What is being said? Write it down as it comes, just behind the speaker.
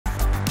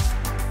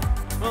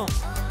Well,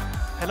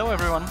 hello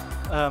everyone.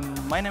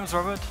 My name is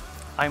Robert.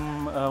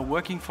 I'm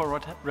working for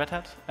Red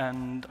Hat,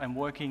 and I'm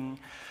working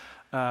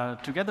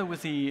together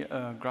with the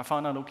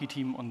Grafana Loki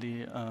team on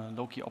the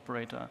Loki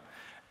Operator.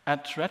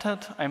 At Red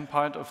Hat, I'm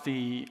part of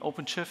the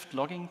OpenShift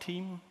logging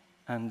team,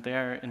 and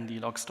they're in the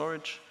log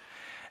storage.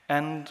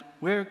 And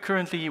we're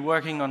currently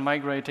working on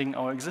migrating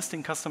our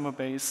existing customer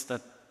base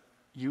that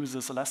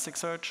uses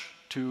Elasticsearch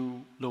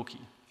to Loki.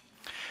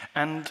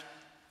 And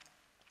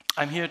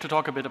I'm here to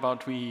talk a bit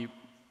about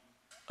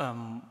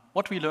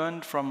what we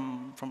learned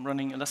from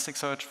running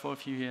Elasticsearch for a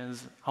few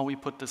years, how we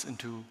put this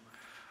into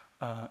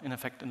in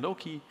effect in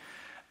Loki,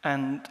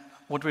 and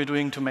what we're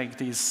doing to make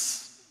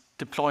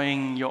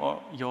deploying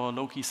your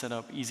Loki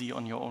setup easy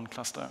on your own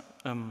cluster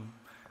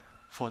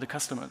for the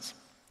customers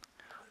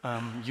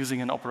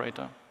using an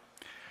operator.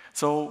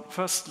 So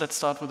first, let's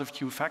start with a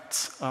few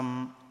facts.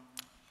 I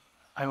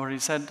already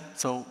said,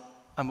 so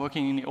I'm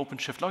working in the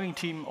OpenShift logging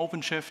team.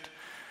 OpenShift,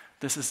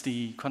 this is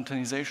the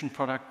containerization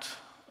product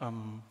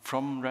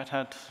from Red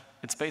Hat.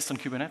 It's based on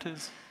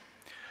Kubernetes.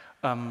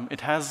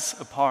 It has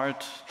a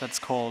part that's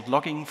called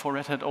logging for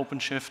Red Hat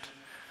OpenShift.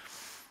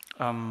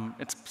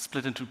 It's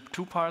split into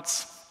two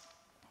parts,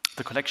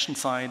 the collection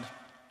side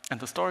and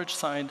the storage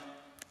side.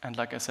 And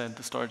like I said,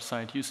 the storage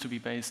side used to be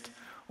based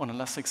on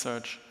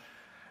Elasticsearch,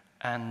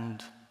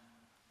 and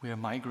we are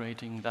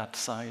migrating that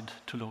side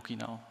to Loki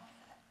now.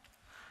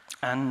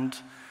 And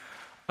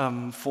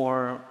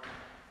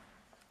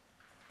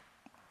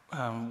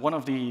one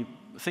of the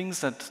things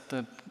that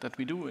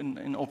we do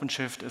in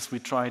OpenShift is we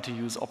try to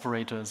use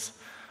operators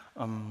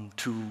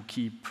to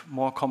keep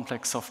more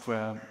complex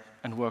software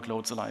and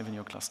workloads alive in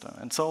your cluster.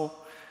 And so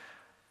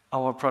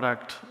our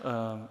product,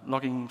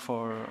 logging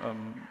for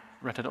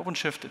Red Hat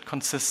OpenShift, it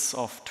consists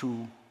of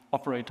two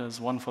operators,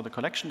 one for the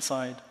collection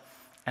side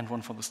and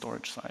one for the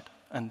storage side.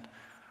 And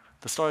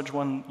the storage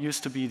one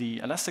used to be the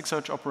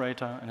Elasticsearch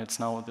operator, and it's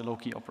now the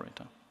Loki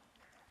operator.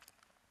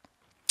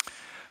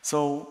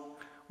 So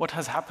what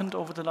has happened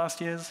over the last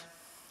years?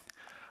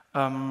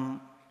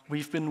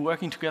 We've been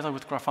working together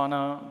with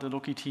Grafana, the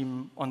Loki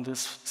team, on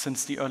this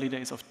since the early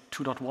days of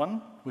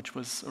 2.1, which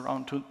was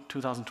around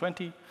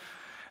 2020.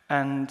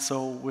 And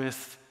so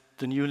with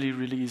the newly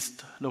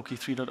released Loki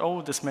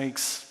 3.0, this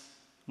makes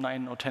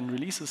 9 or 10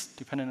 releases,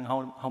 depending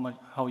on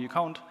how you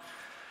count.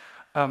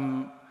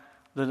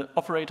 The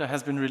operator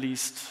has been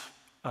released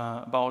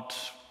about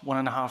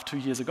 1.5, 2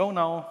 years ago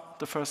now,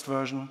 the first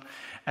version,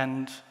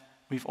 and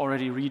we've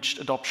already reached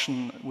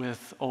adoption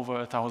with over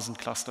 1,000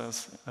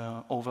 clusters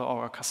over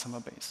our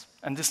customer base.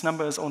 And this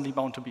number is only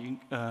bound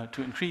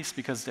to increase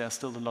because there are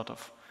still a lot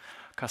of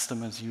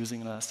customers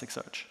using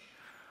Elasticsearch.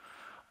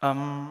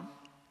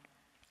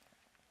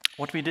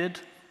 What we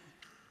did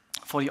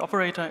for the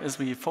operator is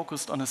we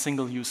focused on a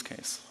single use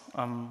case.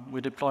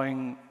 We're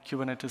deploying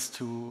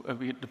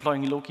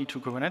Loki to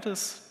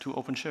Kubernetes, to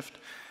OpenShift,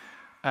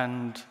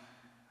 and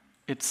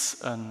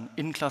it's an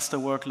in-cluster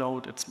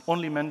workload. It's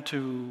only meant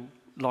to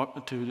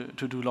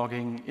do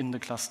logging in the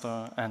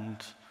cluster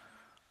and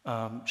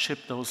ship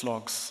those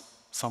logs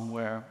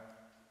somewhere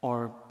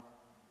or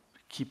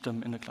keep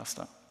them in the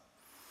cluster.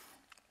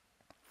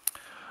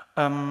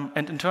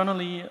 And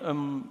internally,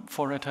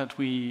 for Red Hat,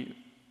 we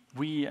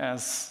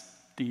as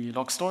the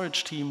log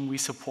storage team, we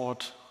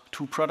support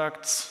two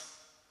products,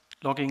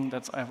 logging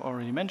that I've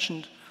already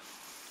mentioned,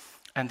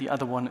 and the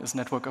other one is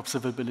network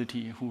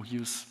observability, who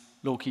use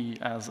Loki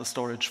as a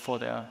storage for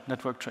their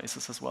network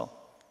traces as well.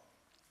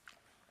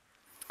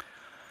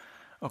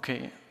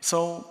 Okay,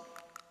 so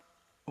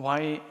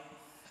why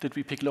did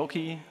we pick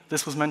Loki?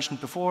 This was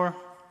mentioned before.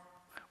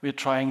 We're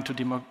trying to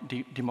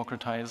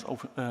democratize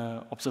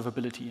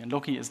observability, and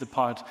Loki is the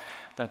part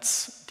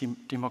that's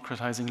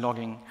democratizing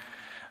logging.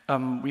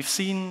 We've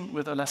seen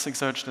with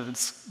Elasticsearch that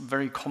it's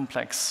very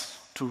complex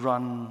to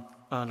run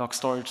a log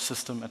storage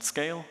system at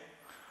scale.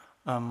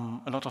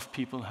 A lot of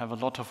people have a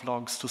lot of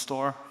logs to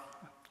store.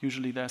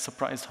 Usually they're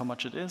surprised how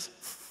much it is.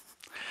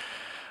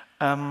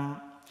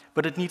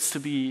 But it needs to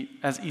be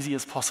as easy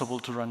as possible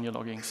to run your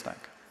logging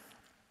stack.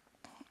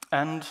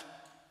 And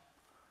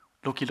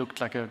Loki looked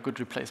like a good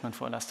replacement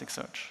for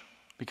Elasticsearch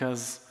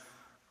because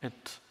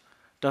it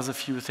does a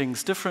few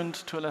things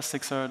different to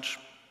Elasticsearch.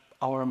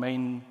 Our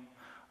main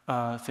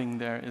thing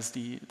there is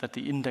that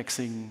the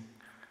indexing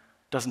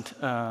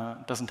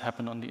doesn't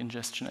happen on the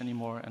ingestion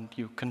anymore, and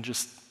you can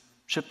just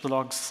ship the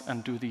logs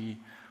and do the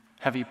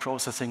heavy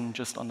processing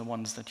just on the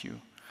ones that you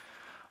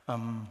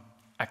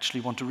actually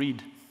want to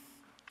read.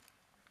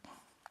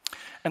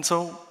 And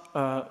so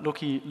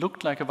Loki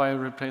looked like a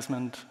viable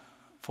replacement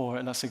for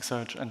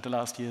Elasticsearch, and the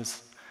last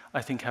years,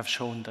 I think, have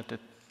shown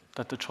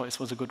that the choice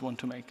was a good one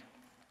to make.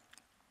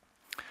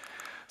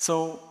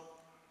 So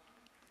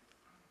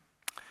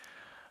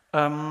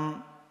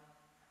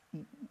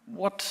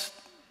what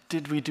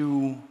did we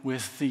do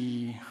with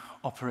the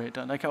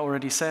operator? Like I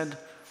already said,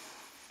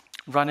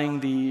 running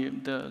the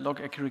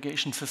log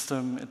aggregation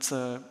system,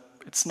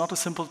 it's not a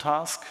simple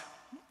task.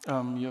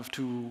 You have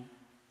to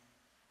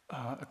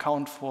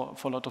account for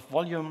a lot of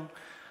volume.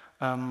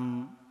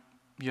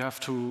 You have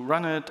to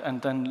run it,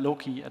 and then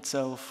Loki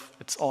itself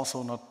it's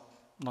also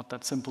not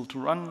that simple to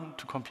run,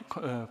 to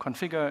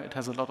configure. It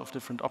has a lot of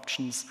different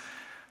options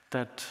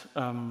that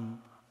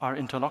are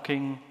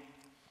interlocking.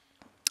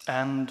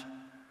 And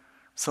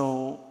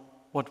so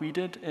what we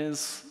did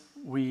is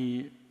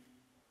we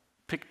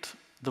picked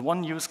the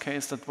one use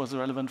case that was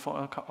relevant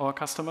for our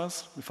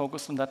customers. We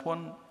focused on that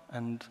one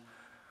and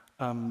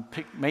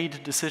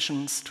made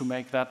decisions to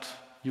make that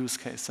use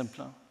case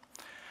simpler.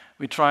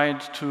 We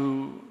tried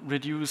to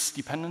reduce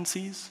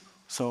dependencies.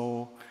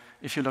 So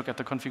if you look at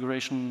the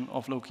configuration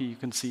of Loki, you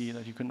can see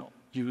that you can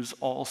use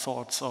all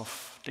sorts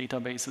of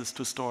databases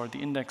to store the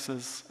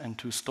indexes and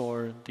to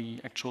store the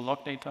actual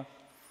log data.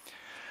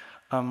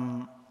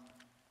 And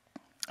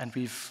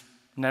we've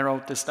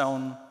narrowed this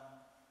down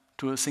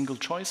to a single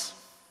choice.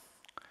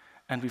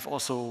 And we've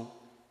also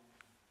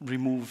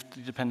removed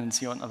the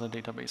dependency on other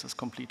databases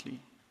completely.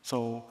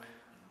 So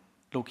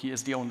Loki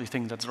is the only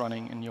thing that's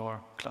running in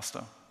your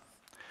cluster.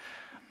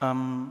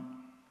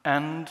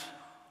 And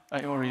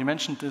I already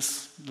mentioned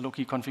this, the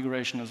Loki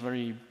configuration is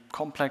very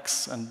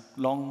complex and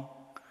long,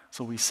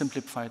 so we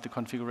simplified the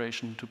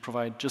configuration to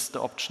provide just the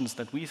options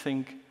that we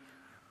think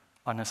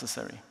are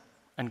necessary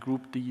and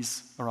group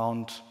these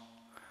around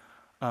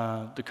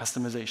the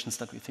customizations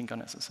that we think are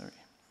necessary.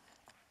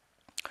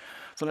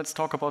 So let's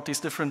talk about these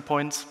different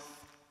points.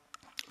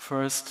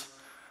 First,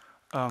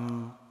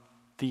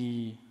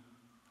 the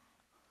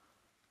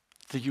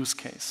use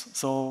case.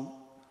 So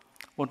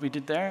what we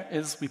did there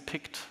is we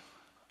picked,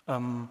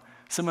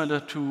 similar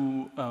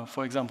to,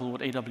 for example,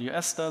 what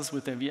AWS does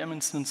with their VM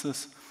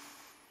instances,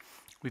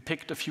 we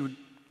picked a few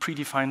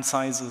predefined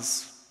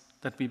sizes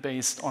that we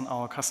based on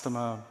our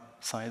customer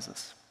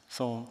sizes.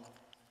 So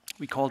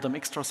we called them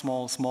extra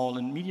small, small,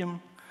 and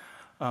medium.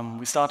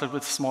 We started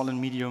with small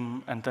and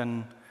medium, and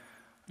then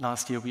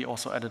last year we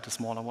also added a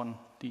smaller one,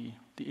 the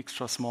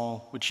extra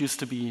small, which used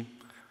to be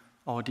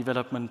our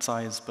development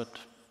size, but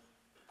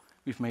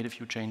we've made a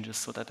few changes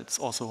so that it's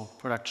also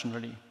production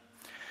ready.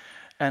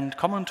 And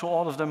common to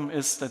all of them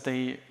is that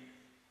they,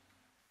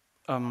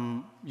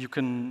 you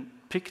can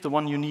pick the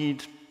one you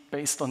need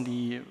based on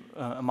the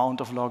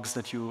amount of logs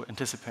that you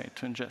anticipate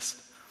to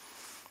ingest.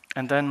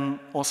 And then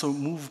also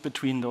move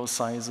between those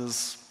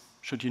sizes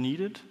should you need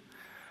it.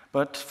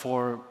 But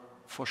for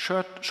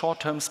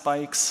short-term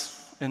spikes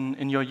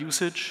in your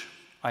usage,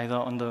 either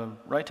on the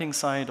writing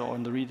side or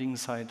on the reading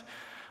side,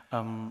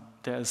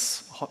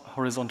 there's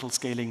horizontal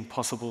scaling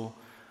possible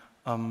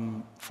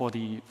for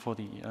the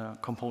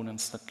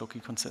components that Loki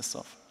consists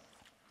of.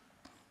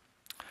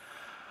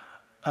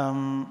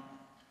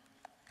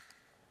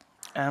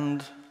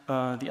 And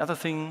the other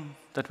thing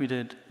that we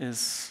did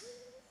is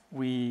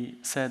we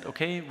said,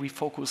 okay, we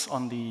focus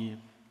on the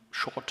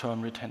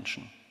short-term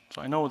retention.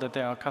 So I know that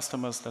there are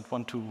customers that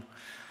want to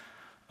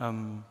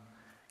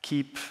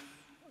keep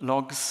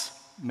logs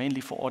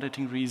mainly for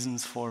auditing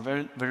reasons for a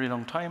very, very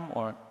long time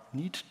or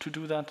need to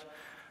do that.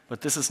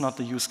 But this is not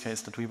the use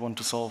case that we want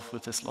to solve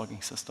with this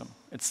logging system.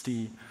 It's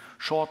the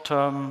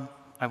short-term,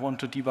 I want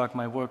to debug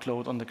my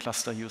workload on the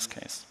cluster use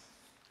case.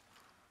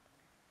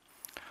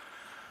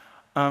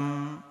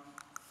 Then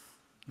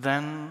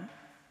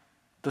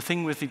the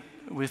thing with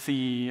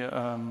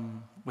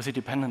the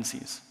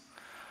dependencies.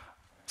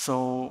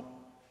 So,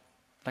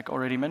 like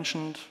already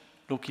mentioned,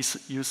 Loki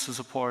used to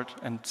support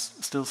and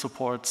still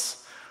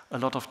supports a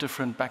lot of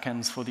different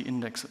backends for the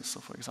indexes. So,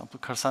 for example,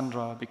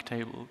 Cassandra,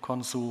 Bigtable,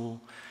 Consul,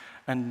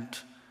 and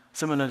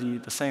similarly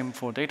the same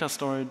for data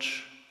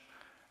storage.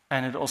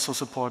 And it also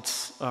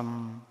supports,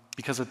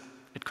 because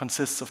it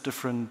consists of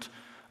different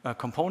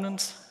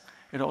components,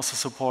 it also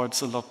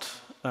supports a lot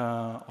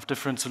of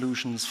different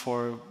solutions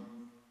for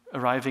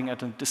arriving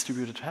at a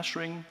distributed hash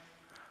ring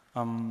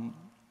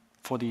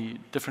for the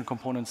different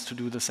components to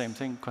do the same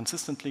thing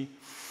consistently.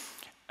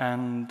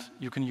 And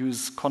you can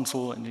use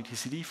Consul and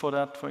etcd for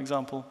that, for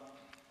example.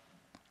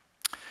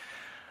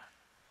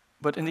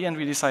 But in the end,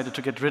 we decided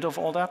to get rid of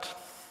all that.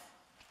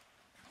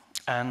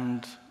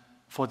 And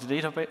for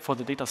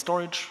the data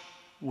storage,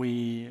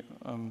 we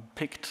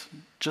picked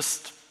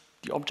just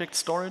the object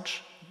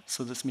storage.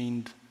 So this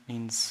means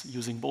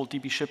using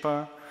BoltDB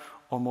shipper,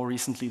 or more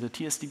recently the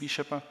TSDB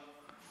shipper,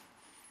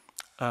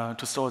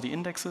 to store the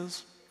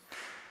indexes,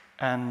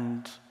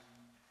 and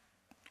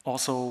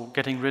also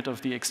getting rid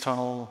of the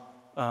external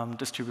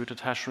distributed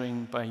hash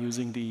ring by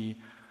using the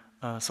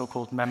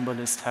so-called member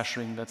list hash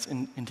ring that's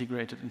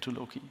integrated into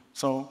Loki.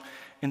 So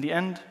in the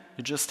end,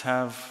 you just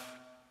have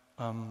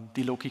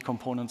the Loki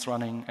components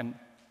running and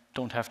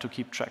don't have to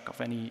keep track of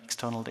any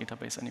external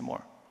database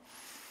anymore.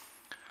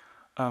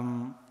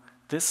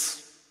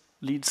 This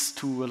leads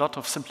to a lot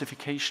of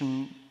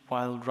simplification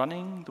while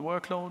running the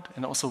workload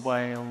and also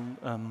while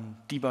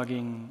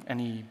debugging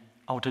any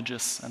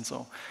outages. And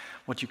so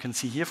what you can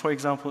see here, for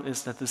example,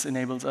 is that this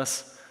enables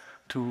us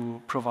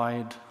to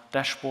provide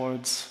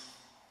dashboards,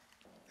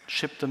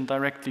 ship them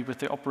directly with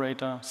the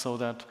operator so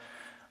that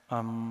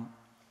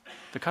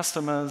the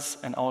customers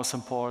and our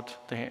support,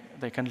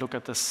 they can look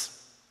at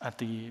this, at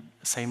the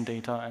same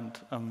data and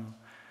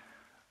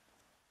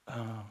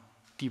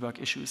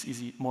debug issues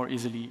more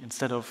easily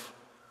instead of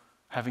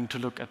having to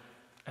look at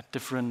at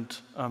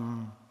different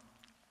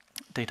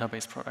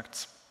database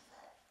products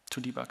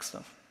to debug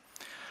stuff.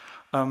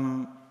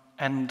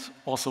 And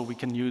also we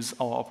can use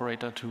our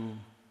operator to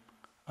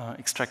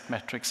extract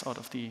metrics out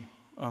of the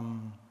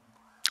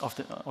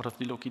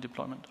Loki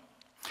deployment.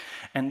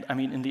 And I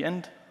mean, in the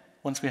end,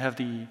 once we have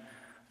the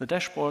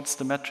dashboards,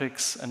 the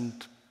metrics,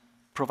 and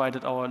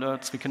provided our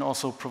alerts, we can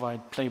also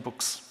provide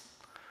playbooks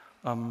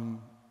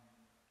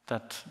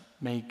that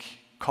make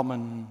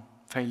common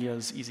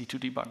failures easy to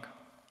debug.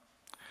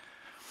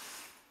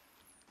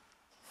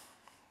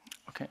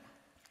 Okay.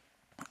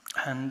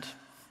 And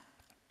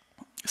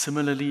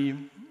similarly,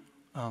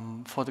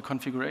 for the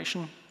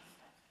configuration,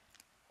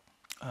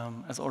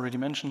 as already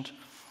mentioned,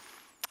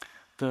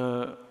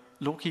 the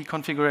Loki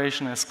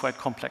configuration is quite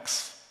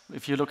complex.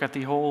 If you look at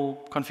the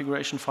whole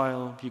configuration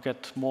file, you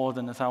get more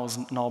than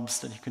 1,000 knobs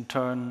that you can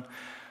turn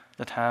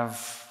that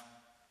have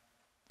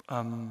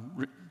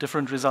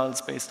different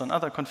results based on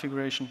other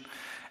configuration.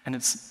 And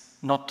it's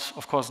not,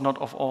 of course, not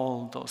of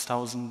all those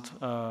 1,000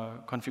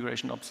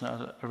 configuration knobs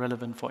are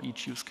relevant for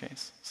each use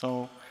case.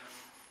 So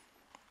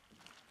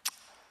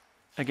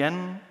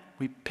again,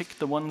 we pick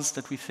the ones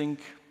that we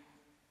think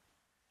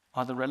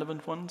are the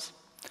relevant ones.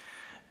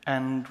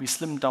 And we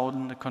slimmed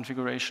down the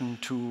configuration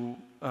to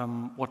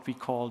what we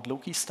called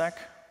Loki Stack,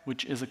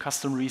 which is a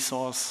custom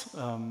resource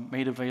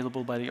made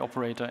available by the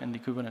operator in the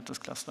Kubernetes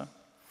cluster.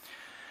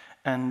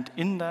 And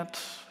in that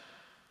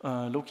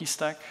Loki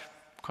Stack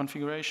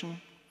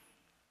configuration,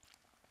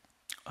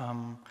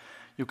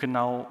 you can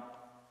now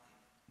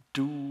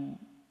do,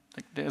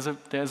 like,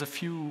 there's a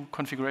few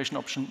configuration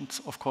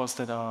options, of course,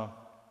 that are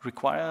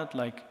required,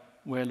 like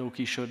where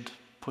Loki should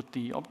put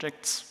the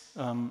objects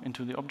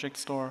into the object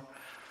store.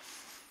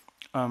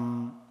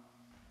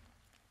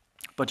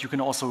 But you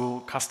can also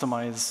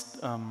customize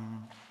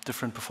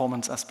different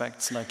performance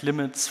aspects, like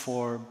limits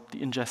for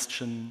the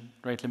ingestion,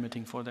 rate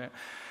limiting for the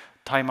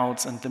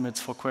timeouts and limits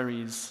for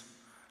queries.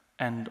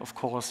 And of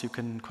course, you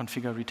can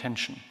configure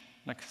retention.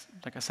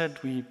 Like I said,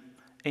 we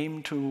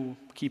aim to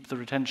keep the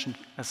retention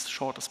as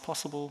short as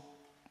possible,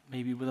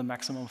 maybe with a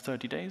maximum of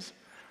 30 days.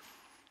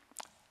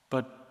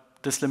 But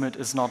this limit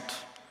is not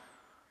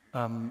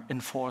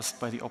enforced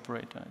by the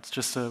operator. It's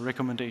just a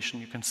recommendation.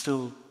 You can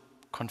still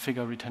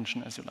configure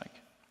retention as you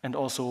like, and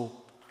also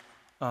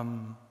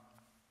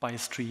by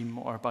stream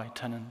or by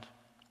tenant.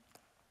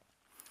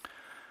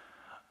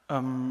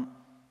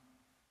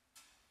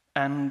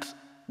 And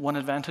one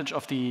advantage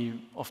of the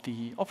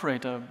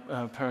operator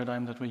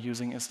paradigm that we're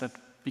using is that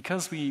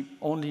because we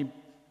only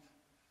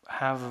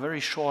have a very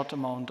short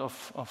amount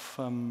of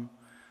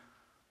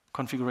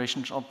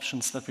configuration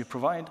options that we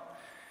provide,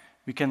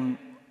 we can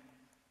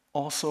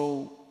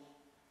also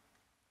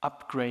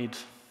upgrade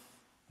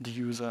the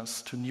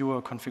users to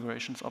newer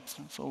configurations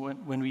options. So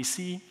when we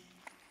see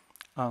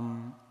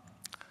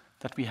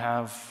that we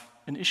have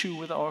an issue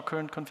with our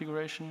current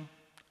configuration,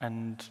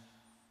 and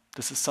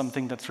this is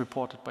something that's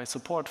reported by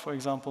support, for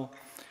example,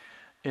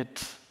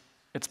 it's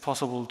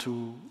possible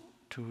to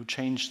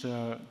change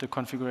the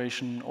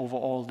configuration over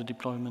all the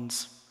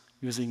deployments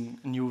using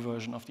a new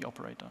version of the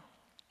operator.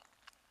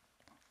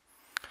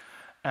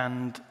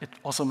 And it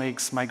also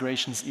makes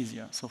migrations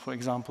easier. So for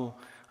example,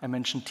 I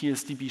mentioned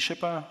TSDB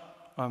shipper.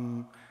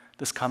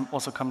 This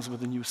also comes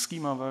with a new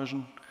schema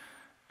version.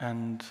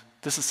 And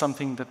this is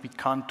something that we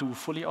can't do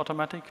fully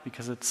automatic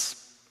because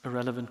it's a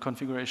relevant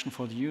configuration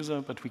for the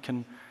user, but we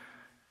can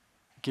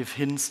give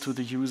hints to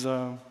the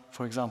user,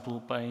 for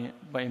example, by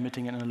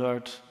emitting an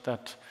alert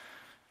that,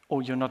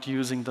 oh, you're not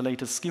using the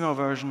latest schema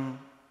version.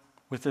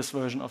 With this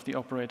version of the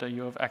operator,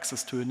 you have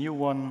access to a new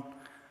one.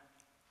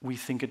 We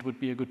think it would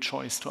be a good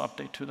choice to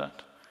update to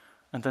that.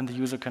 And then the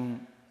user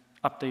can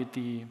update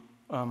the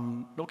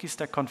Loki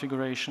stack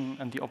configuration,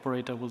 and the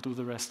operator will do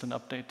the rest and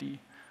update the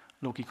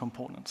Loki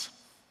components.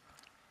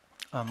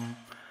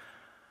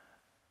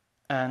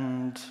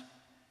 And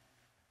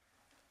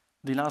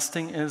the last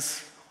thing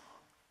is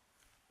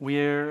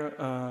we're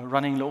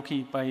running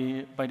Loki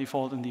by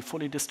default in the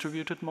fully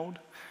distributed mode,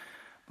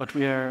 but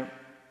we're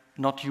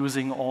not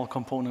using all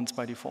components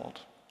by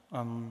default.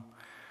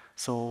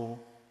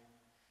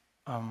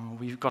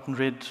 We've gotten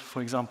rid,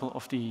 for example,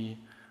 of the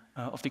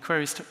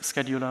query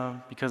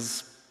scheduler,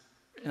 because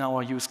in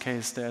our use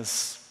case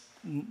there's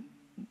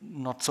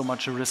not so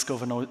much a risk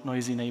of a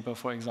noisy neighbor,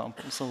 for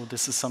example. So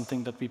this is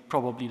something that we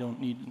probably don't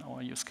need in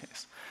our use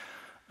case.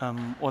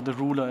 Or the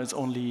ruler is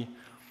only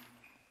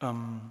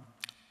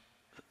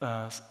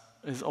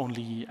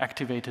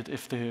activated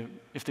if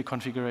the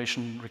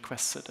configuration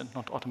requests it, and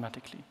not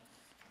automatically.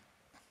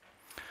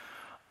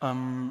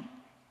 And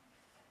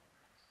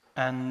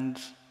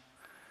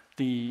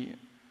the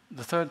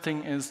third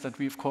thing is that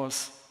we, of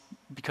course,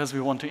 because we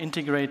want to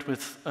integrate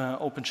with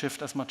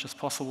OpenShift as much as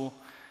possible,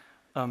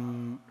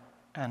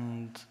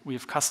 and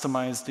we've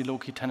customized the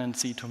Loki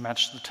tenancy to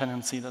match the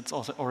tenancy that's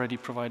also already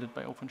provided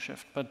by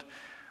OpenShift. But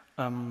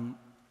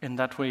in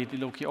that way, the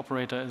Loki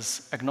operator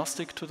is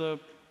agnostic to the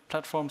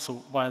platform.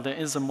 So while there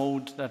is a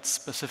mode that's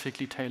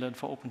specifically tailored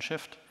for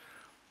OpenShift,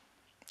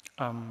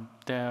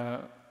 there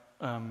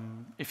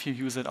if you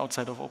use it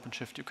outside of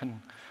OpenShift, you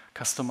can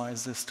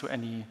customize this to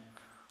any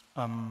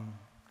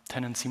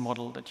tenancy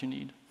model that you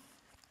need.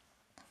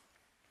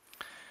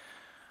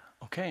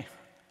 Okay.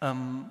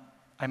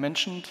 I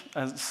mentioned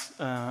as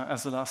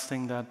the last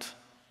thing that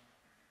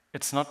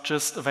it's not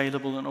just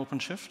available in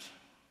OpenShift,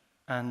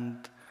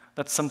 and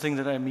that's something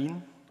that I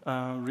mean,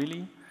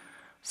 really.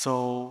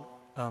 So,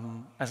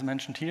 as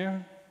mentioned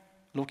here,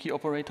 Loki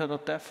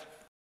Operator.dev